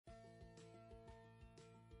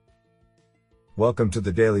Welcome to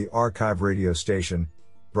the Daily Archive radio station,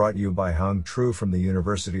 brought you by Hung Tru from the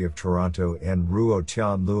University of Toronto and Ruo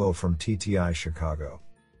Tian Luo from TTI Chicago.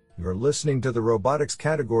 You're listening to the robotics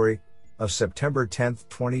category of September 10,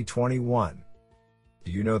 2021.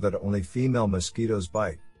 Do you know that only female mosquitoes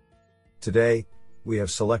bite? Today, we have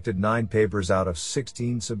selected 9 papers out of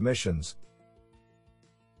 16 submissions.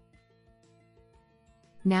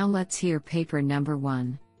 Now let's hear paper number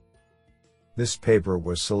 1. This paper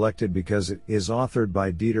was selected because it is authored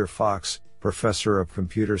by Dieter Fox, Professor of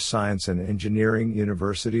Computer Science and Engineering,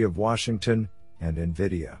 University of Washington, and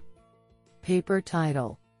NVIDIA. Paper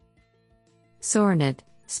title: SORNet,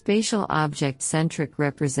 Spatial Object-Centric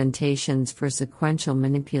Representations for Sequential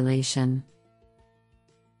Manipulation.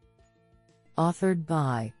 Authored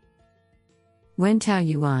by Wentao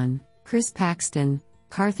Yuan, Chris Paxton,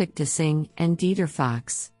 Karthik Desing, and Dieter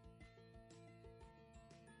Fox.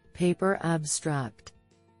 Paper abstract: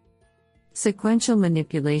 Sequential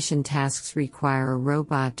manipulation tasks require a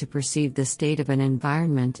robot to perceive the state of an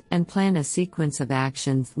environment and plan a sequence of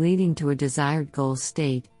actions leading to a desired goal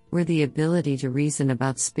state, where the ability to reason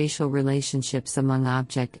about spatial relationships among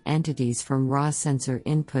object entities from raw sensor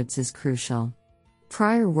inputs is crucial.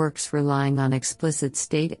 Prior works relying on explicit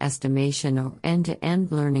state estimation or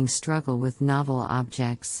end-to-end learning struggle with novel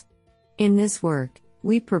objects. In this work,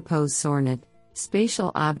 we propose SORNet,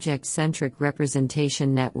 Spatial Object-Centric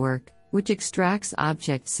Representation Network, which extracts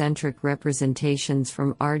object-centric representations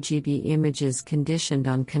from RGB images conditioned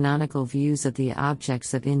on canonical views of the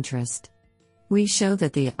objects of interest. We show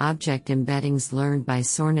that the object embeddings learned by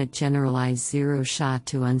SORNet generalize zero-shot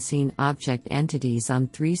to unseen object entities on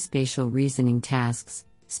 3 spatial reasoning tasks: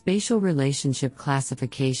 spatial relationship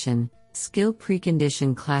classification, skill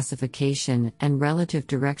precondition classification, and relative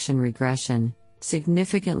direction regression,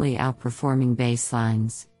 significantly outperforming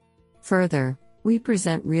baselines. Further, we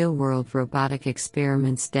present real-world robotic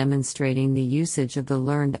experiments demonstrating the usage of the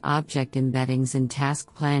learned object embeddings in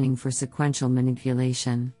task planning for sequential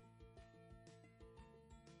manipulation.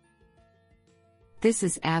 This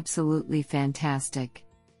is absolutely fantastic.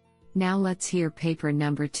 Now let's hear paper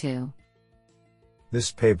number 2.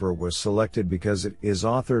 This paper was selected because it is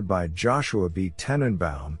authored by Joshua B.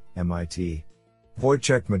 Tenenbaum, MIT,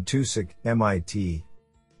 Wojciech Matusik, MIT,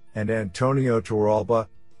 and Antonio Torralba,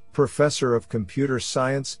 Professor of Computer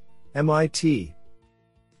Science, MIT.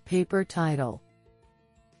 Paper title: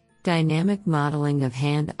 Dynamic Modeling of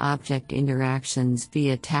Hand-Object Interactions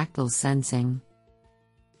via Tactile Sensing.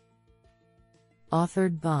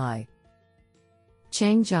 Authored by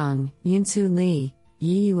Cheng Zhang, Yunsu Li,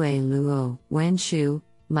 Yiyue Luo, Wen Xu,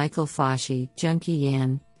 Michael Fashi, Junki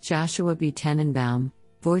Yan, Joshua B. Tenenbaum,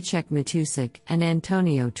 Wojciech Matusik, and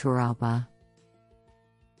Antonio Torralba.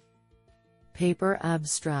 Paper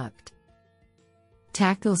abstract: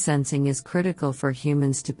 Tactile sensing is critical for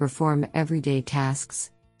humans to perform everyday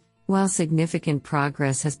tasks. While significant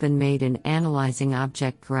progress has been made in analyzing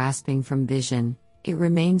object grasping from vision, it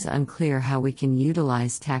remains unclear how we can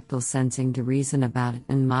utilize tactile sensing to reason about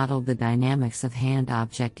and model the dynamics of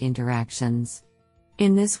hand-object interactions.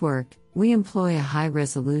 In this work, we employ a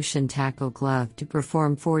high-resolution tactile glove to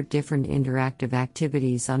perform 4 different interactive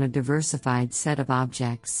activities on a diversified set of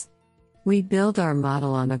objects. We build our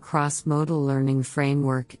model on a cross-modal learning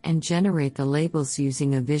framework and generate the labels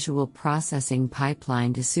using a visual processing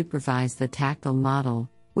pipeline to supervise the tactile model,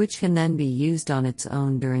 which can then be used on its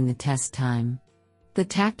own during the test time. The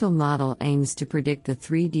tactile model aims to predict the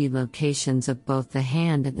 3D locations of both the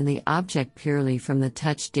hand and the object purely from the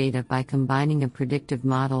touch data by combining a predictive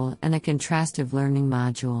model and a contrastive learning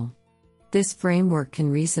module. This framework can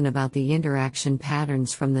reason about the interaction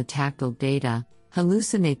patterns from the tactile data,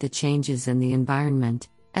 hallucinate the changes in the environment,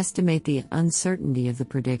 estimate the uncertainty of the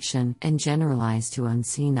prediction, and generalize to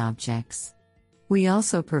unseen objects. We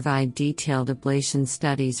also provide detailed ablation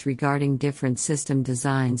studies regarding different system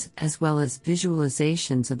designs as well as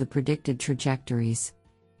visualizations of the predicted trajectories.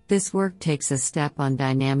 This work takes a step on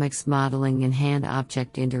dynamics modeling in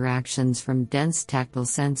hand-object interactions from dense tactile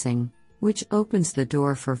sensing, which opens the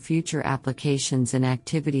door for future applications in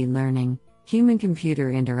activity learning,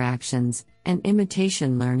 human-computer interactions, and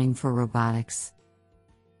imitation learning for robotics.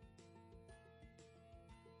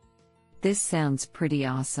 This sounds pretty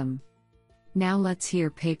awesome. Now let's hear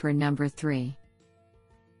paper number 3.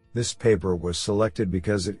 This paper was selected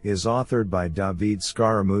because it is authored by David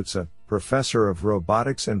Scaramuzza, Professor of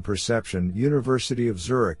Robotics and Perception, University of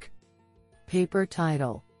Zurich. Paper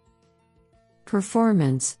title: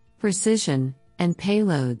 Performance, Precision, and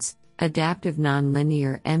Payloads, Adaptive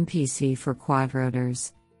Nonlinear MPC for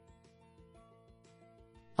Quadrotors.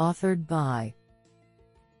 Authored by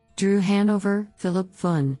Drew Hanover, Philip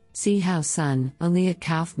Fun, Sihao Sun, Aliyah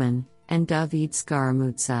Kaufman, and David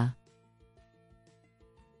Skaramutsa.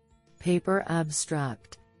 Paper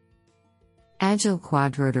abstract. Agile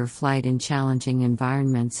quadrotor flight in challenging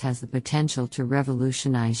environments has the potential to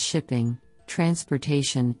revolutionize shipping,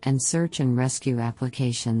 transportation, and search and rescue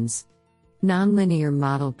applications. Nonlinear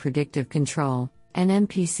Model Predictive Control,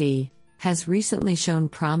 NMPC, has recently shown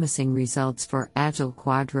promising results for agile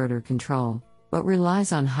quadrotor control, but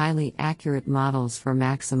relies on highly accurate models for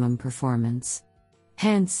maximum performance.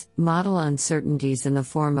 Hence, model uncertainties in the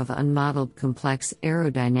form of unmodeled complex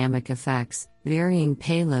aerodynamic effects, varying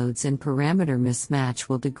payloads, and parameter mismatch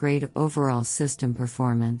will degrade overall system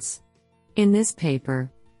performance. In this paper,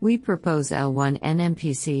 we propose L1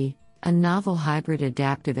 NMPC, a novel hybrid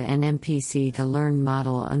adaptive NMPC to learn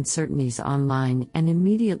model uncertainties online and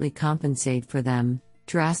immediately compensate for them,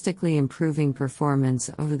 drastically improving performance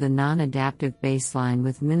over the non-adaptive baseline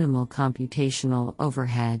with minimal computational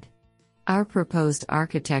overhead. Our proposed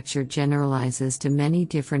architecture generalizes to many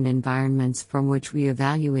different environments from which we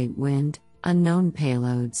evaluate wind, unknown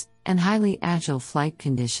payloads, and highly agile flight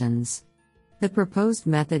conditions. The proposed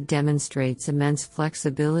method demonstrates immense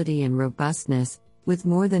flexibility and robustness, with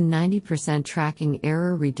more than 90% tracking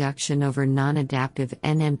error reduction over non-adaptive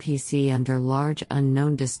NMPC under large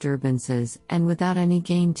unknown disturbances and without any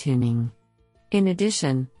gain tuning. In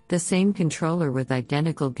addition, the same controller with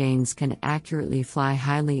identical gains can accurately fly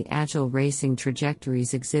highly agile racing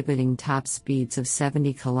trajectories exhibiting top speeds of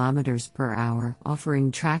 70 km per hour,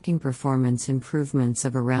 offering tracking performance improvements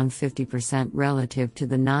of around 50% relative to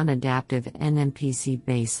the non-adaptive NMPC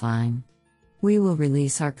baseline. We will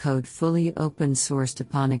release our code fully open sourced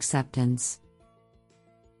upon acceptance.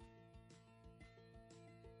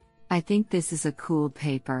 I think this is a cool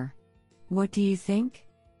paper. What do you think?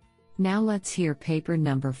 Now let's hear paper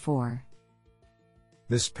number 4.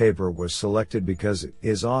 This paper was selected because it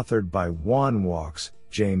is authored by Juan Walks,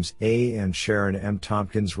 James A. and Sharon M.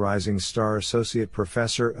 Tompkins, Rising Star Associate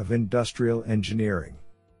Professor of Industrial Engineering.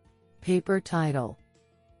 Paper title: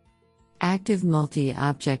 Active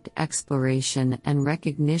Multi-Object Exploration and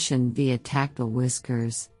Recognition via Tactile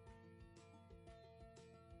Whiskers.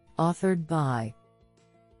 Authored by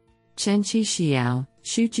Chenqi Xiao,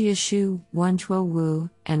 Shujia Xu, Wenchuo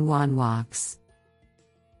Wu, and Juan Walks.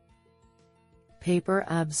 Paper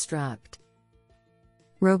abstract.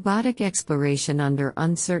 Robotic exploration under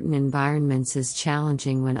uncertain environments is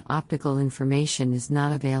challenging when optical information is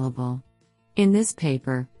not available. In this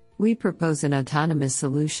paper, we propose an autonomous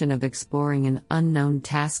solution of exploring an unknown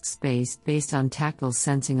task space based on tactile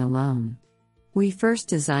sensing alone. We first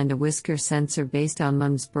designed a whisker sensor based on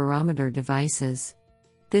MEMS barometer devices.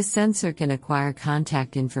 This sensor can acquire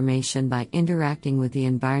contact information by interacting with the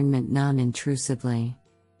environment non-intrusively.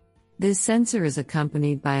 This sensor is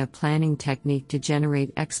accompanied by a planning technique to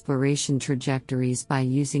generate exploration trajectories by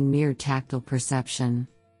using mere tactile perception.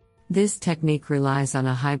 This technique relies on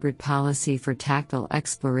a hybrid policy for tactile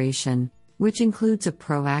exploration, which includes a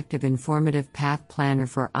proactive informative path planner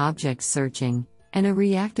for object searching, and a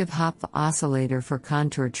reactive Hopf oscillator for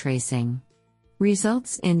contour tracing.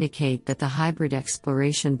 Results indicate that the hybrid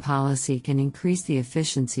exploration policy can increase the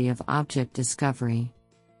efficiency of object discovery.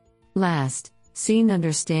 Last, scene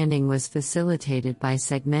understanding was facilitated by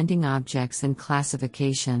segmenting objects and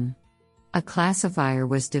classification. A classifier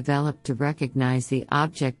was developed to recognize the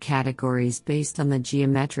object categories based on the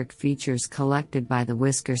geometric features collected by the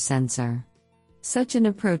whisker sensor. Such an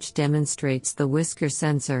approach demonstrates the whisker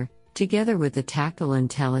sensor, together with the tactile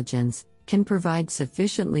intelligence, can provide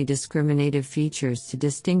sufficiently discriminative features to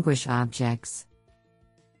distinguish objects.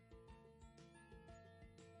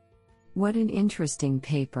 What an interesting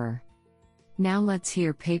paper. Now let's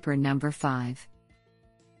hear paper number 5.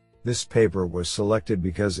 This paper was selected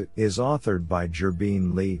because it is authored by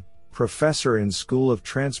Jirbin Li, Professor in School of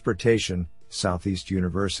Transportation, Southeast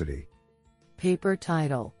University. Paper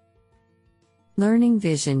title: Learning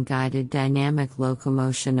Vision-Guided Dynamic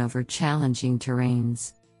Locomotion over Challenging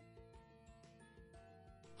Terrains.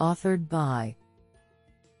 Authored by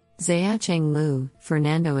Xiaocheng Liu,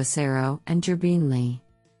 Fernando Acero, and Jirbin Li.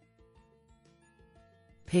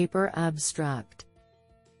 Paper abstract.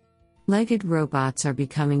 Legged robots are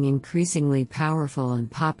becoming increasingly powerful and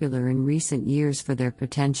popular in recent years for their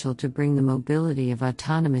potential to bring the mobility of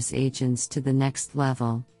autonomous agents to the next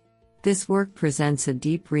level. This work presents a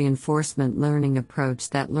deep reinforcement learning approach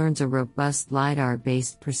that learns a robust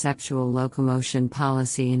LiDAR-based perceptual locomotion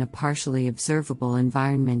policy in a partially observable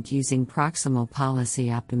environment using proximal policy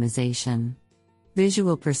optimization.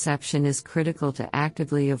 Visual perception is critical to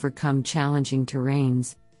actively overcome challenging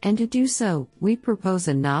terrains, and to do so, we propose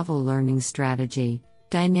a novel learning strategy,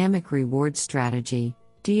 Dynamic Reward Strategy,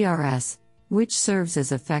 DRS, which serves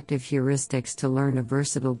as effective heuristics to learn a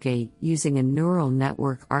versatile gait using a neural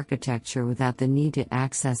network architecture without the need to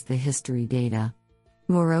access the history data.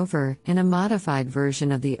 Moreover, in a modified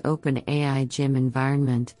version of the OpenAI Gym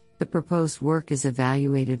environment, the proposed work is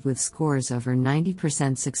evaluated with scores over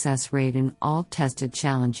 90% success rate in all tested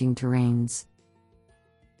challenging terrains.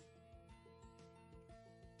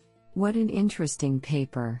 What an interesting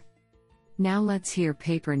paper. Now let's hear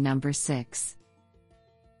paper number 6.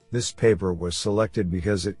 This paper was selected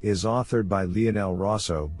because it is authored by Lionel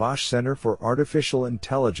Rosso, Bosch Center for Artificial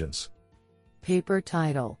Intelligence. Paper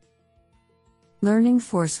title: Learning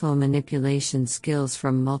Forceful Manipulation Skills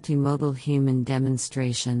from Multimodal Human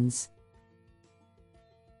Demonstrations.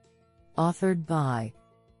 Authored by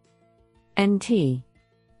N.T.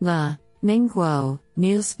 La, Ming Guo,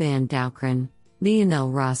 Niels van Daukeren, Lionel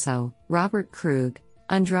Rosso, Robert Krug,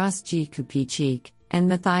 Andras G. Kupicic, and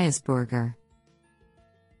Matthias Burger.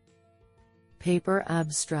 Paper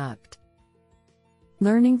abstract: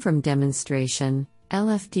 Learning from Demonstration,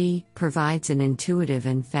 LFD, provides an intuitive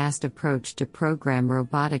and fast approach to program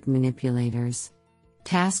robotic manipulators.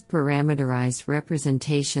 Task parameterized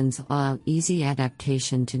representations allow easy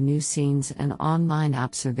adaptation to new scenes and online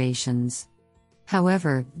observations.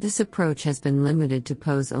 However, this approach has been limited to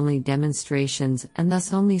pose-only demonstrations and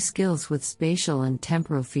thus only skills with spatial and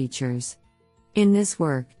temporal features. In this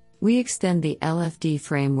work, we extend the LFD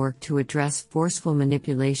framework to address forceful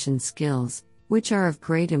manipulation skills, which are of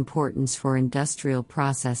great importance for industrial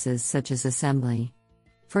processes such as assembly.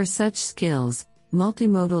 For such skills,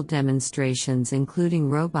 multimodal demonstrations including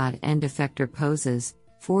robot end effector poses,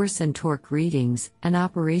 force and torque readings, and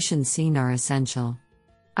operation scene are essential.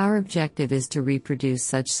 Our objective is to reproduce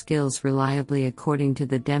such skills reliably according to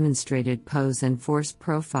the demonstrated pose and force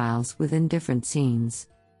profiles within different scenes.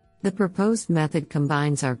 The proposed method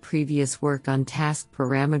combines our previous work on task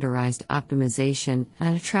parameterized optimization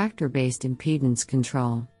and attractor-based impedance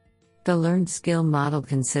control. The learned skill model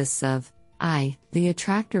consists of I, the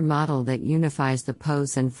attractor model that unifies the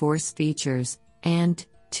pose and force features, and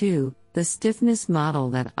 2, the stiffness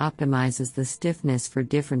model that optimizes the stiffness for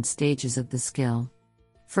different stages of the skill.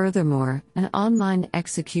 Furthermore, an online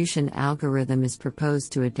execution algorithm is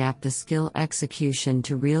proposed to adapt the skill execution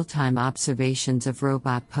to real-time observations of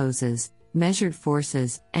robot poses, measured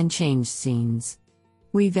forces, and changed scenes.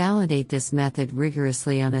 We validate this method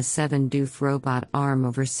rigorously on a 7-doof robot arm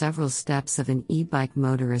over several steps of an e-bike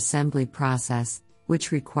motor assembly process,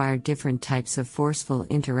 which require different types of forceful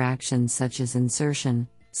interactions such as insertion,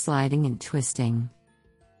 sliding, and twisting.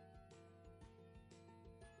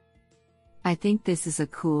 I think this is a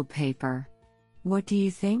cool paper. What do you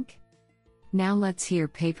think? Now let's hear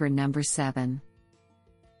paper number 7.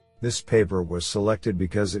 This paper was selected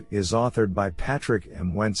because it is authored by Patrick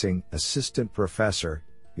M. Wensing, Assistant Professor,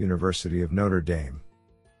 University of Notre Dame.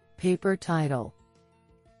 Paper title: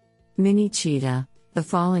 Mini Cheetah, the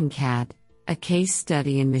Falling Cat, a case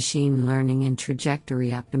study in machine learning and trajectory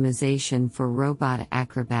optimization for robot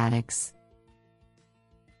acrobatics.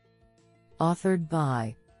 Authored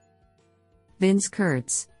by Vince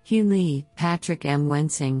Kurtz, Hugh Lee, Patrick M.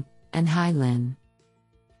 Wensing, and Hai Lin.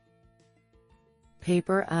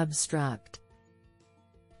 Paper abstract: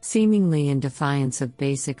 Seemingly in defiance of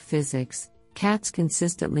basic physics, cats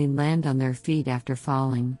consistently land on their feet after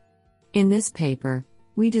falling. In this paper,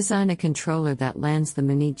 we design a controller that lands the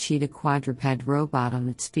mini cheetah quadruped robot on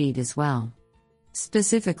its feet as well.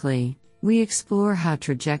 Specifically, we explore how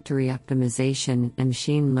trajectory optimization and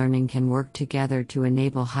machine learning can work together to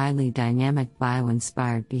enable highly dynamic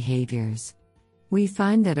bio-inspired behaviors. We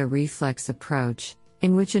find that a reflex approach,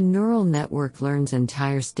 in which a neural network learns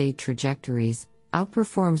entire state trajectories,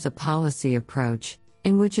 outperforms a policy approach,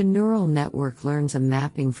 in which a neural network learns a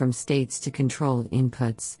mapping from states to control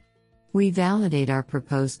inputs. We validate our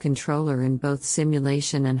proposed controller in both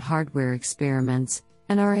simulation and hardware experiments,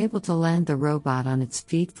 and are able to land the robot on its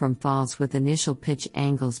feet from falls with initial pitch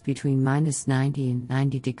angles between -90 and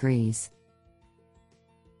 90 degrees.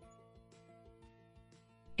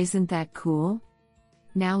 Isn't that cool?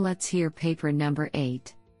 Now let's hear paper number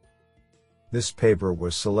 8. This paper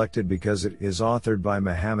was selected because it is authored by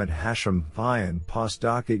Mohammed Hashim Fayan,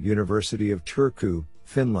 postdoc at University of Turku,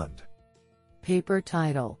 Finland. Paper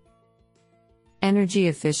title: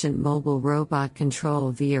 Energy-efficient mobile robot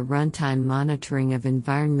control via runtime monitoring of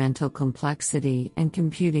environmental complexity and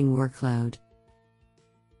computing workload.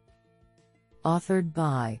 Authored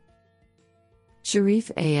by Sharif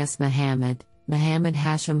A.S. Mohammed, Mohammed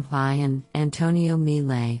Hashim Fayan, Antonio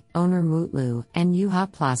Millet, Onur Mutlu, and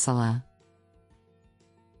Yuha Plasala.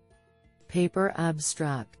 Paper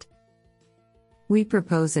abstract: We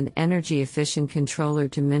propose an energy-efficient controller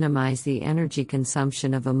to minimize the energy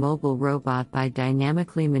consumption of a mobile robot by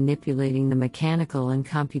dynamically manipulating the mechanical and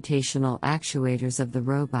computational actuators of the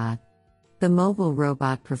robot. The mobile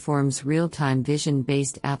robot performs real-time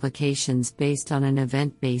vision-based applications based on an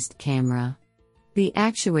event-based camera. The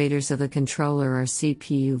actuators of the controller are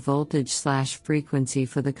CPU voltage/frequency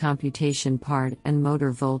for the computation part and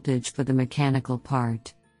motor voltage for the mechanical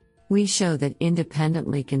part. We show that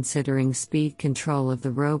independently considering speed control of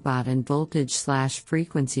the robot and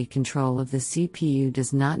voltage/frequency control of the CPU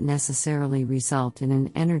does not necessarily result in an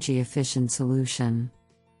energy-efficient solution.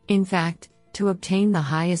 In fact, to obtain the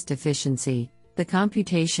highest efficiency, the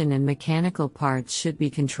computation and mechanical parts should be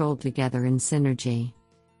controlled together in synergy.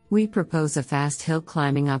 We propose a fast hill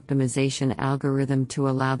climbing optimization algorithm to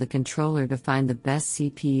allow the controller to find the best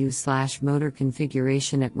CPU/motor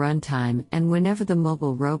configuration at runtime and whenever the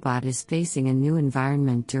mobile robot is facing a new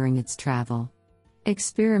environment during its travel.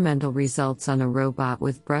 Experimental results on a robot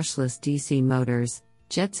with brushless DC motors,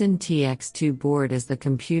 Jetson TX2 board as the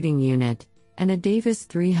computing unit, and a Davis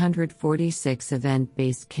 346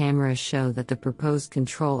 event-based camera show that the proposed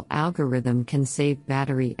control algorithm can save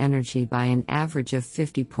battery energy by an average of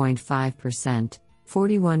 50.5%,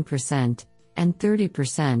 41%, and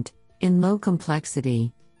 30% in low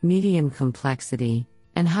complexity, medium complexity,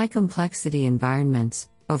 and high complexity environments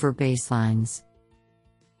over baselines.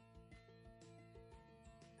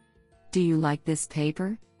 Do you like this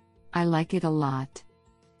paper? I like it a lot.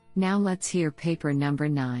 Now let's hear paper number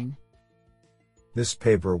 9. This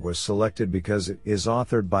paper was selected because it is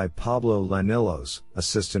authored by Pablo Lanillos,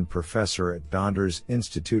 assistant professor at Donders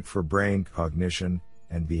Institute for Brain Cognition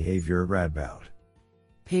and Behavior Radboud.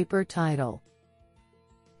 Paper title: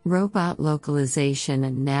 Robot Localization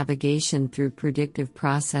and Navigation Through Predictive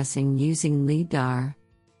Processing Using LiDAR.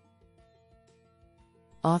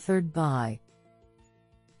 Authored by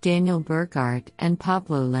Daniel Burkhardt and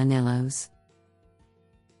Pablo Lanillos.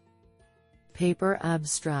 Paper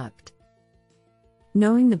abstract: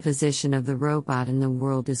 Knowing the position of the robot in the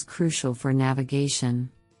world is crucial for navigation.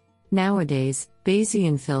 Nowadays,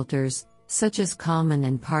 Bayesian filters, such as Kalman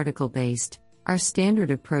and particle-based, are standard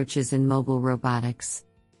approaches in mobile robotics.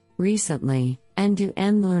 Recently,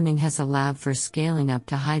 end-to-end learning has allowed for scaling up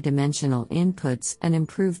to high-dimensional inputs and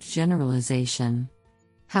improved generalization.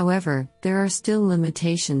 However, there are still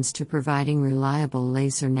limitations to providing reliable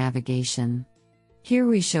laser navigation. Here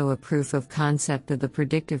we show a proof of concept of the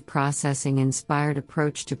predictive processing-inspired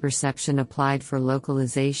approach to perception applied for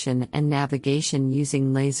localization and navigation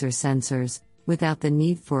using laser sensors, without the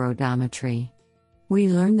need for odometry. We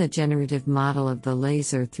learn the generative model of the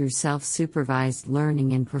laser through self-supervised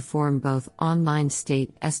learning and perform both online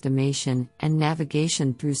state estimation and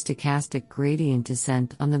navigation through stochastic gradient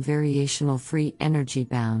descent on the variational free energy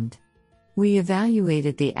bound. We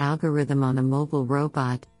evaluated the algorithm on a mobile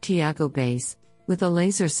robot, Tiago Base, with a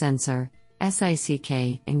laser sensor,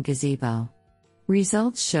 SICK, and Gazebo.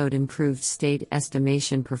 Results showed improved state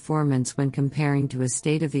estimation performance when comparing to a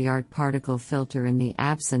state-of-the-art particle filter in the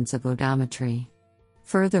absence of odometry.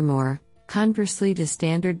 Furthermore, conversely to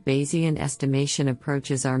standard Bayesian estimation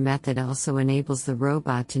approaches, our method also enables the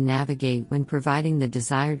robot to navigate when providing the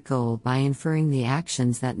desired goal by inferring the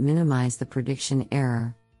actions that minimize the prediction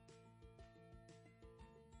error.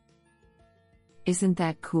 Isn't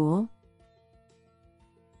that cool?